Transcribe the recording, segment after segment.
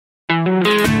For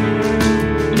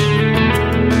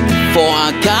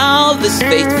our God is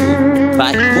faithful,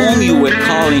 by whom you were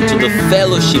called into the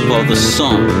fellowship of the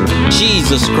Son,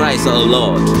 Jesus Christ our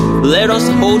Lord. Let us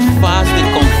hold fast the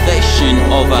confession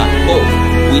of our hope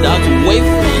without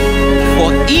wavering,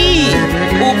 for He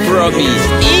who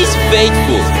promised is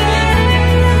faithful.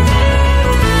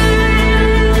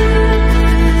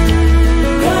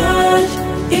 God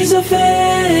is a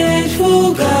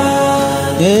faithful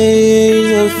God. He's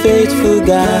a faithful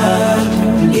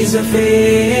God. He's a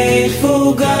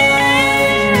faithful God.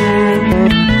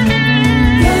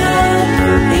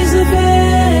 God is a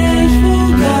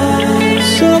faithful God.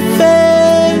 So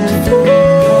faithful.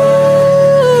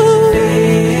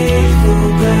 Faithful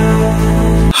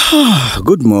God.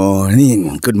 Good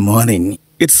morning. Good morning.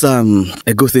 It's a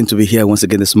good thing to be here once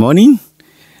again this morning.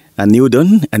 A new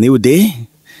dawn, a new day.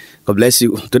 God bless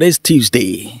you. Today is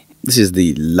Tuesday. This is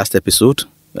the last episode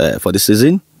for this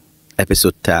season,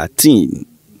 episode 13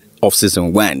 of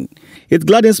season 1. It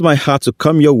gladdens my heart to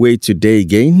come your way today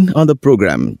again on the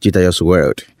program Jitayo's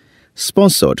World,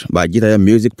 sponsored by Jitayo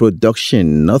Music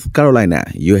Production, North Carolina,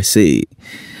 USA.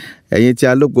 Ẹ̀yin tí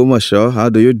a l'Ógbómọ̀ṣọ́, how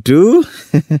do you do?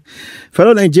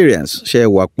 Fellow Nigerians, ṣé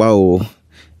wà pa o?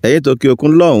 Ẹ̀yin tó kí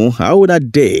òkun lọ́hùn, how would that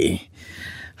day?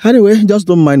 Anyway, just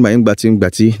don't mind my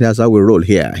ngbati. That's how we roll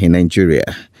here in Nigeria.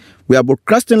 We are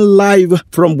broadcasting live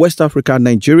from West Africa,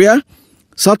 Nigeria,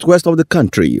 southwest of the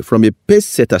country, from a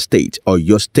pace-setter state or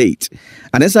your state.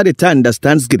 And inside the town that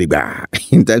stands gidigba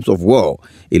in times of war,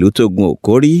 Ilutogun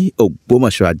Okori,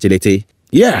 Ogbomoso Agility.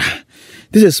 Yeah,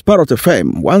 this is Parrot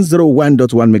FM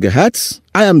 101.1 megahertz.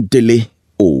 I am Dele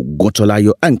Ogotola,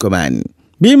 your anchorman.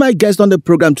 Be my guest on the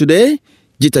program today,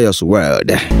 Jitayo's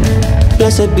World.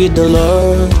 Blessed be the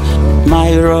Lord,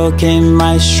 my rock and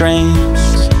my strength,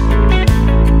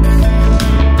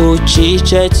 who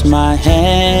teacheth my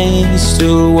hands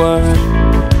to work,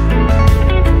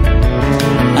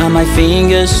 and my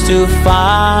fingers to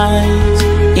fight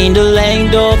in the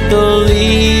land of the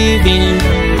living.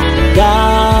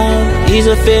 God is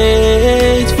a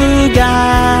faithful God.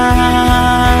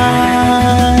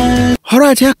 All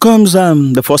right, here comes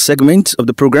the first segment of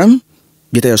the program,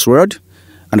 Jitayo's World.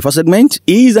 And the first segment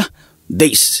is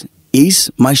This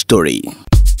Is My Story.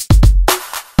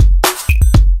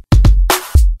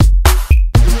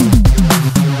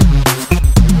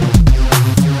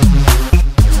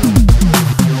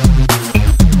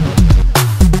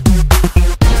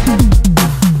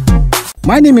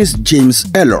 My name is James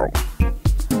Elo.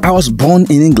 I was born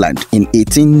in England in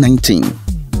 1819.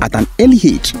 At an early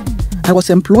age, I was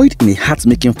employed in a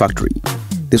hat-making factory.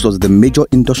 This was the major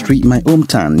industry in my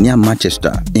hometown near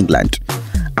Manchester, England.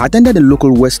 I attended the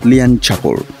local Wesleyan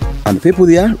chapel, and the people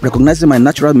there, recognizing my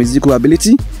natural musical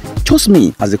ability, chose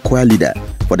me as a choir leader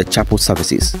for the chapel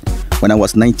services. When I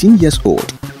was 19 years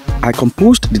old, I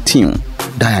composed the tune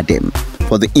Diadem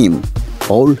for the hymn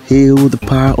All Hail the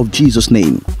Power of Jesus'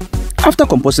 Name. After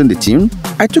composing the tune,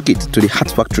 I took it to the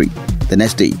hat factory the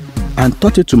next day and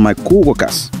taught it to my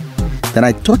co-workers. Then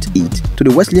I taught it to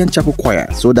the Wesleyan Chapel Choir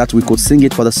so that we could sing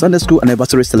it for the Sunday School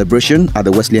anniversary celebration at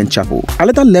the Wesleyan Chapel. I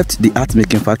later left the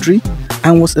art-making factory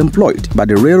and was employed by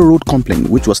the railroad company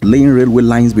which was laying railway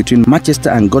lines between Manchester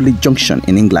and Godley Junction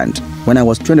in England. When I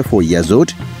was 24 years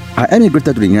old, I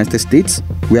emigrated to the United States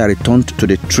where I returned to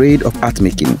the trade of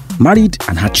art-making, married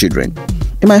and had children.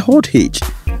 In my old age,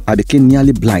 I became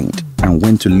nearly blind and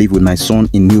went to live with my son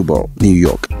in Newburgh, New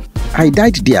York. I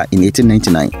died there in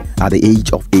 1899 at the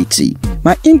age of 80.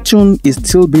 My hymn tune is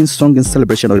still being sung in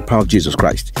celebration of the power of Jesus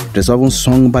Christ. It is often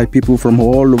sung by people from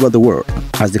all over the world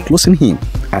as the closing hymn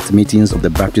at meetings of the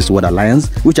Baptist World Alliance,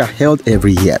 which are held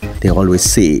every year. They always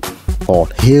say, All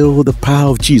hail the power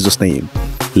of Jesus' name.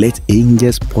 Let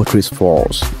angels portraits fall.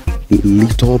 He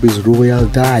lift up his royal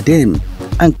diadem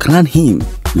and crown him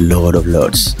Lord of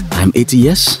Lords. I'm 80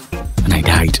 years and I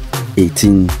died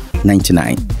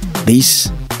 1899. This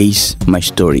is my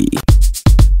story.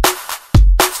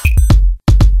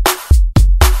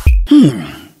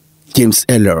 James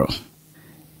Eller,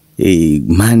 a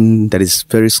man that is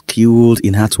very skilled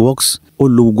in artworks.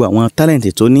 Olu Akande talent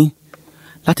tó ní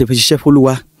láti fi ṣiṣẹ́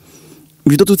f'Olúwa.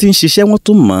 Ibi tó ti ń ṣiṣẹ́ wọ́n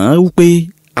tó mọ̀ wípé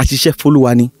a ṣiṣẹ́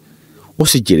f'Olúwa ni. Ó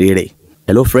sì jèrè rẹ̀.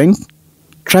 Hello friend,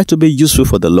 try to be useful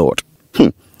for the Lord.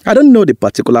 I don't know the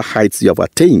particular heights you have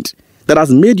attained that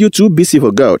has made you too busy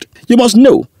for God. You must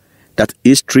know that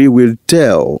history will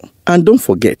tell, and don't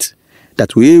forget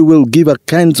that we will give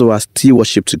account of our still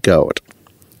worship to God.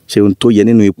 Ṣé ohun tó yẹ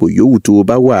nínú ipò yòówù tó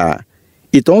bá wà,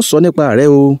 ìtàn sọ nípa rẹ̀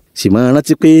o, sì máa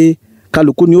rántí pé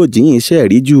kálukú ni ó jìyìn iṣẹ́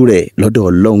ìríjú rẹ̀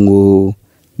lọ́dọ̀ Ọlọ́run o.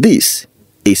 This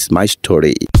is my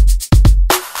story.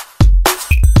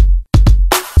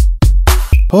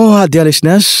 Oh, our dear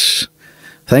listeners,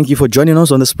 thank you for joining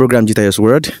us on this program, Jitayo's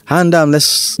Word. And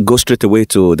let's go straight away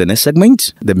to the next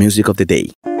segment, the music of the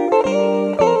day.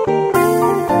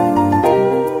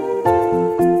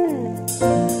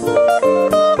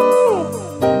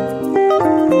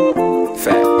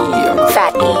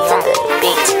 Fat E on the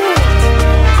beat.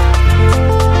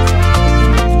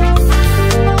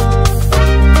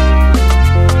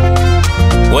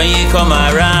 When you come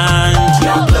around,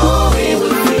 Your glory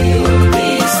will fill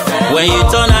this place. when you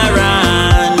turn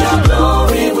around, Your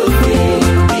glory will fill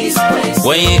this place.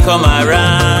 when you come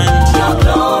around, Your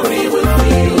glory will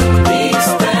fill this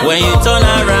place. when you turn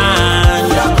around,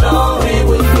 Your glory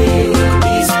will fill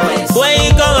this place. when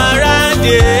you come around,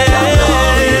 yeah.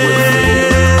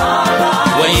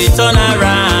 When you turn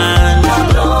around, Your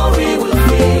glory will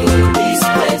fill this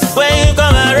place. when you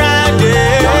come around,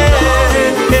 yeah.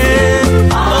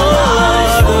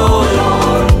 Oh,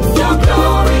 Lord, your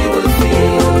glory will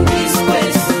fill this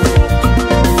place.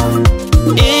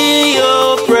 in your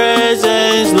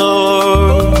presence,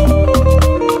 Lord,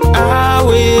 I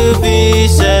will be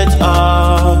set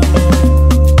up.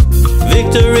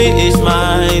 Victory is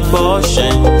my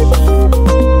portion.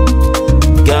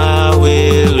 God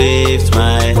will lift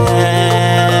my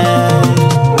hand.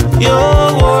 Your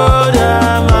word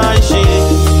and my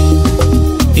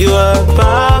shield. You are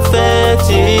perfect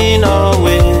in all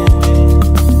ways.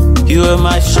 You are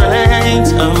my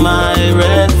strength and my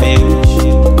refuge.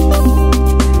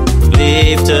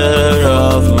 Lifter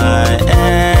of my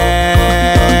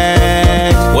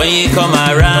head. When you come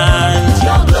around,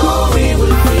 Your glory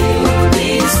will fill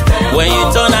this place. when you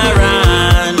turn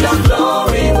around, Your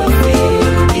glory will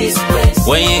fill this place.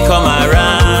 when you come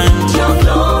around, Your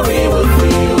glory will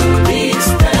fill this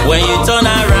place. when you turn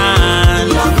around,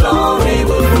 Your glory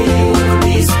will fill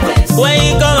this place. when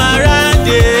you come around,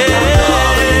 yeah.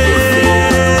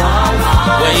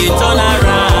 When you turn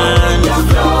around, Your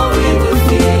glory will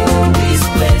fill this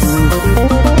place.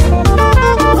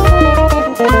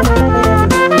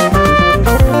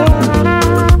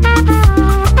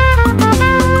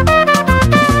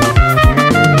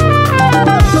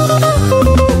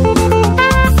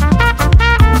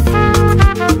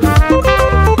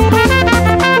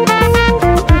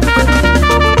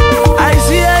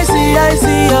 I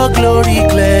see your glory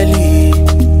clearly.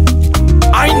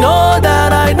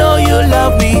 I know you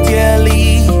love me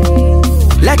dearly.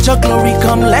 Let your glory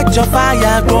come, let your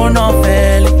fire burn off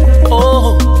early.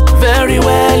 Oh, very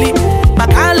well.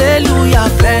 My hallelujah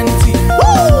plenty.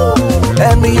 Woo!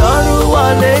 And me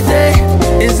all day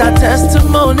is a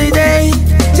testimony day.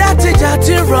 Jati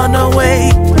jati run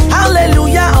away.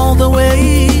 Hallelujah all the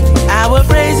way. I will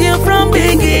praise you from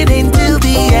beginning till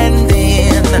the ending.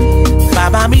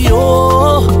 Baba mi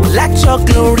oh, let your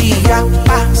glory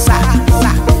pass.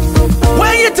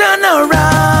 When you turn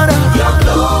around, Your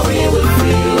glory will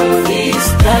fill this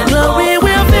your place. glory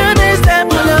will fill this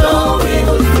temple. Your glory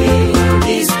will fill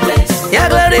this place. Your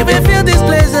glory will fill this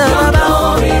place. Your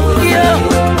glory will fill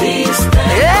this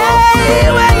place. Hey,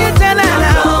 when you turn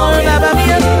around, Baba mi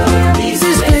oh,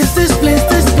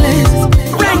 this place.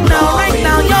 Right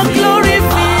now, your glory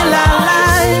fill our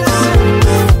lives.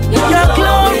 Your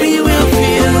glory will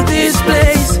fill this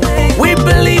place. We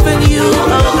believe in you,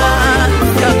 oh God.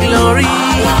 Your glory.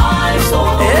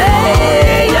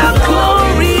 Hey, your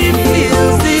glory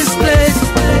fills this place.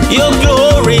 your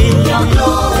glory,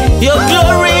 your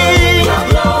glory.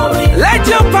 Let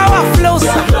your power flow,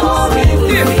 sir.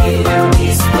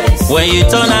 When you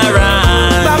turn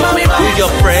around, with your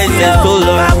presence, oh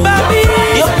Lord,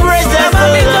 your presence, oh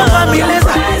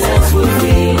Lord.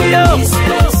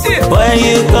 When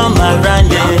you come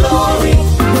around, yeah.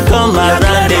 Come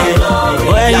around,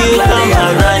 yeah. When you come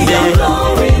around, yeah.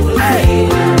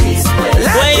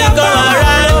 When you come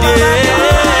around,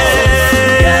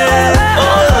 yeah. Oh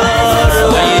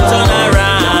Lord, when you turn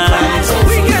around,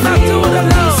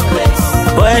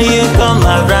 when you come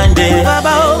around,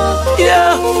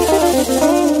 yeah.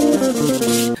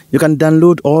 You can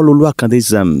download all Olu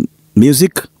Akande's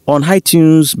music on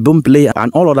iTunes, Boomplay,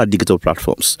 and all other digital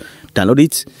platforms. Download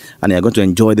it, and you're going to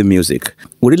enjoy the music.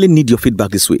 We really need your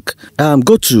feedback this week.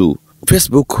 Go to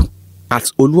Facebook at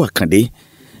Olu Akande.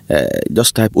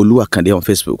 Just type Olu Akande on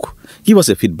Facebook. Give us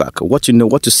a feedback, what you know,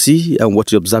 what you see, and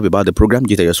what you observe about the program,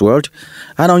 Jitayo's World.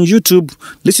 And on YouTube,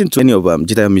 listen to any of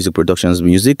Jitayo Music Productions'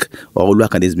 music or Olu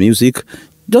Akande's music.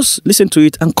 Just listen to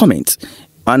it and comment.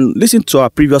 And listen to our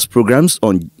previous programs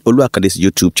on Olu Akande's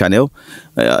YouTube channel.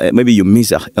 Maybe you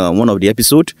missed one of the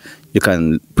episodes. You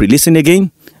can pre-listen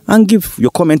again and give your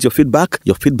comments, your feedback.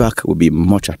 Your feedback will be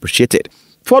much appreciated.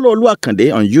 Follow Olu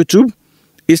Akande on YouTube,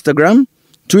 Instagram,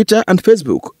 Twitter, and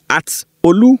Facebook at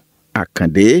Olu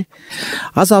Akande.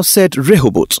 As I've said,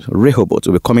 Rehoboth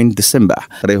will be coming December.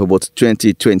 Rehoboth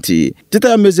 2020.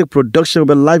 Jitayo Music Production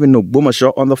will be live in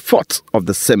Ogbomoso on the 4th of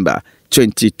December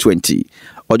 2020.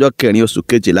 Ọjọ́ kẹrin oṣù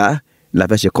kejìlá la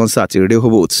fẹ́ ṣe concert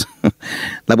Rehoboth.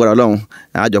 Lágbára Ọlọ́run,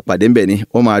 àjọ pàdé ńbẹ̀ ni,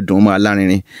 ó máa dùn, ó máa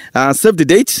lárinrin. Save the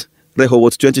date,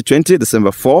 Rehoboth 2020,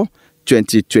 December 4,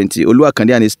 2020. Olu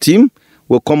Akande and his team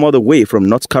will come all the way from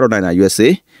North Carolina,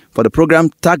 USA for the program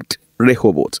tagged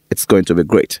Rehoboth. It's going to be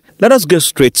great. Let us go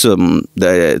straight to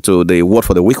the word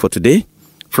for the week for today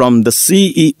from the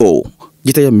CEO,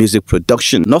 Jitayo Music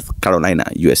Production, North Carolina,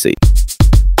 USA.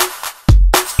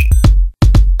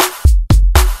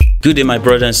 Good day, my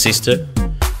brother and sister.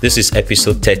 This is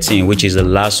episode 13, which is the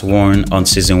last one on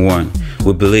season 1.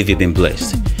 We believe you've been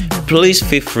blessed. Please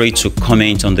feel free to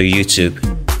comment on the YouTube.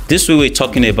 This week we're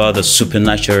talking about the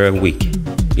supernatural week.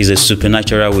 It's a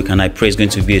supernatural week, and I pray it's going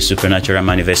to be a supernatural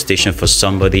manifestation for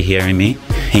somebody hearing me.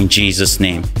 In Jesus'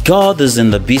 name. God is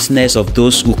in the business of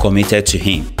those who committed to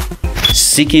Him.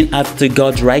 Seeking after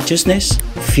God's righteousness,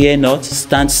 fear not,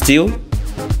 stand still,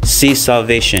 see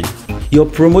salvation. Your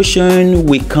promotion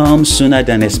will come sooner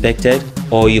than expected,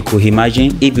 or you could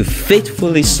imagine if you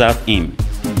faithfully serve Him.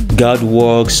 God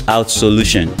works out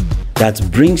solution that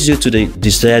brings you to the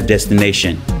desired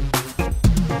destination.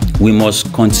 We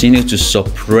must continue to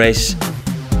suppress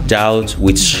doubt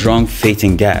with strong faith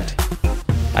in God.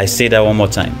 I say that one more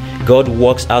time. God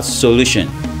works out solution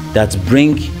that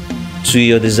bring to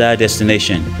your desired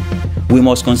destination. We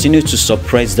must continue to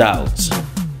suppress doubt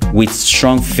with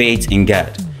strong faith in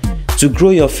God. To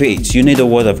grow your faith, you need the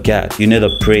word of God. You need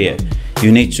a prayer.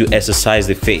 You need to exercise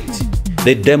the faith.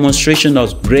 The demonstration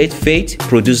of great faith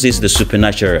produces the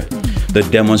supernatural. The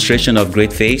demonstration of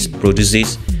great faith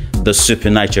produces the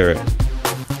supernatural.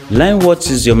 Learn what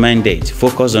is your mandate.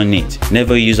 Focus on it.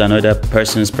 Never use another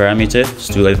person's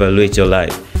parameters to evaluate your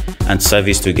life and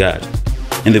service to God.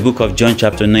 In the book of John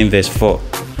chapter 9 verse 4,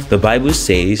 the Bible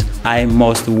says, I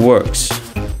must works,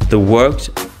 the works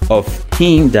of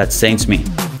him that sent me,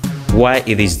 while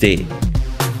it is day.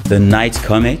 The night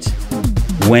cometh,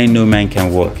 when no man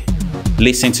can work.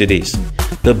 Listen to this.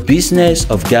 The business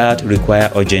of God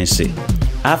requires urgency.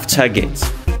 Have targets.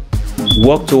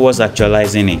 Work towards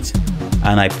actualizing it.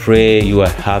 And I pray you will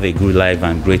have a good life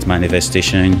and great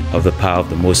manifestation of the power of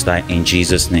the Most High in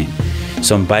Jesus' name.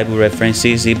 Some Bible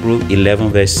references: Hebrew 11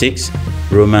 verse 6,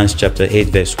 Romans chapter 8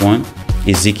 verse 1,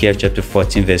 Ezekiel chapter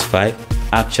 14 verse 5,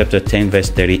 Acts chapter 10 verse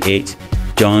 38,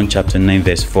 John chapter 9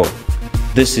 verse 4.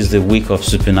 This is the week of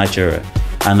supernatural.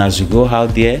 And as you go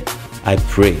out there, I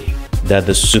pray that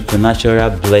the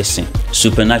supernatural blessing,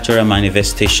 supernatural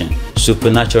manifestation,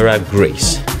 supernatural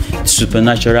grace,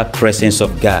 supernatural presence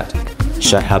of God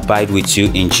shall abide with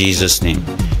you in Jesus' name.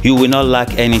 You will not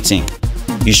lack anything.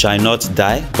 You shall not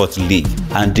die but live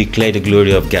and declare the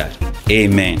glory of God.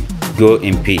 Amen. Go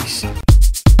in peace.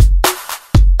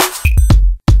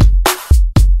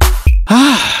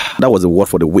 That was the word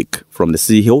for the week from the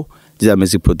CEO, Jitayo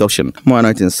Music Production. More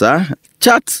anointing, sir.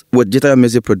 Chat with Jitayo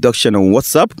Music Production on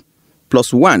WhatsApp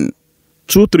 +1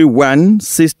 231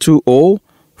 620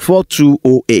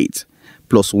 4208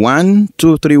 +1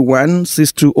 231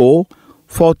 620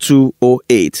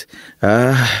 4208.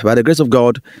 By the grace of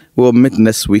God, we'll meet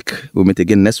next week. We'll meet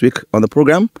again next week on the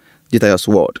program, Jitayo's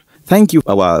Word. Thank you,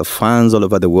 our fans all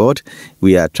over the world.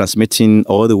 We are transmitting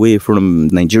all the way from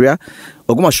Nigeria,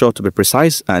 Ogbomoso to be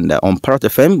precise, and on Parrot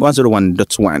FM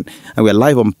 101.1. And we are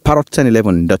live on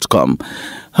parrot1011.com.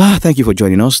 Thank you for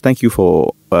joining us. Thank you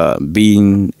for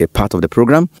being a part of the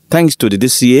program. Thanks to the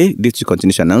DCA, Duty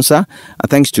Continuation Announcer. And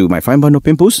thanks to my fine band of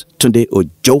pimples, Tunde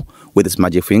Ojo, with his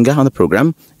magic finger on the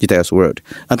program, Jitayo's Word.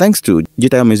 And thanks to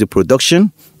Jitayo Music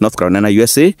Production, North Carolina,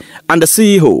 USA, and the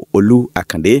CEO, Olu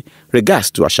Akande.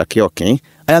 Regards to Ashake Okin.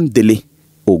 I am Dele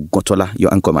Ogotola, your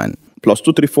anchorman.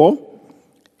 +234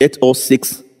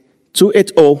 806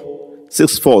 280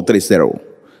 6430.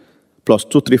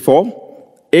 +234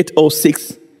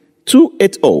 806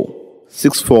 280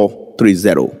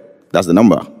 6430. That's the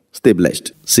number. Stay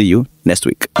blessed. See you next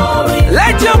week.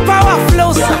 Let your power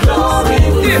flow, sir.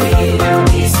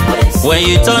 When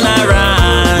you turn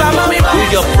around,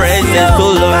 with your presence,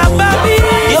 oh Lord,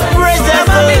 your presence,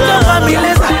 oh Lord.